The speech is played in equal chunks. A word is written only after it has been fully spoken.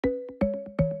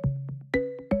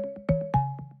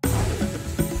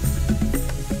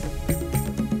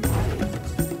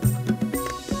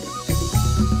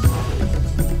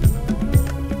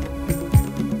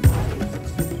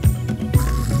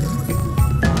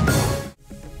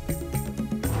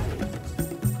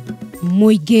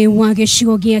Muige wa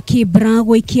gĩcigo gĩa Kibra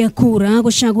gũikia kura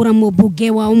gũcagũra mũmbunge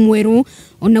wa Umweru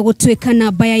ona gũtuĩka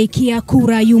namba ya ikia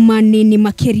kura yuma nini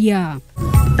makiria.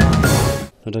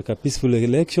 Nataka peaceful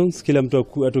elections, kila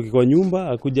mtu atoke kwa nyumba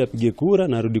akuja apige kura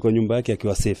na arudi kwa nyumba yake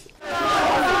akiwa safe.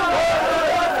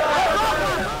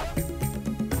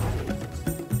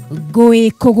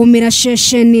 Goe kugumira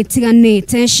ceceni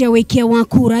tiganĩte cia wĩkia wa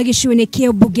kura gĩcigo-inĩ kĩa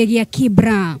ũmbunge gĩa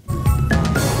Kibra.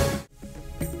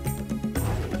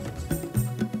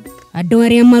 Andũ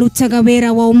arĩa marutaga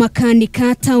wĩra wa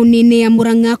umakanika taũni-inĩ ya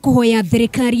Murang'a kũhoya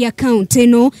thirikari ya kaunti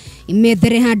ĩno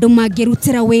imethere handũ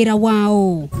mangĩrutĩra wĩra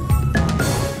wao.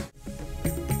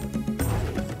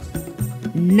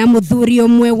 Na mũthuri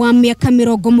ũmwe wa mĩaka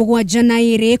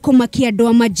 72 kũmakia andũ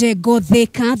a Majengo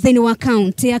Thika thĩinĩ wa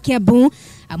kaunti ya Kiambu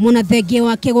amona thengia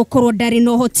wake gũkorwo ndarĩ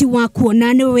na ũhoti wa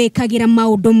kuona nĩ wĩkagĩra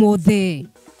maũndũ mothe.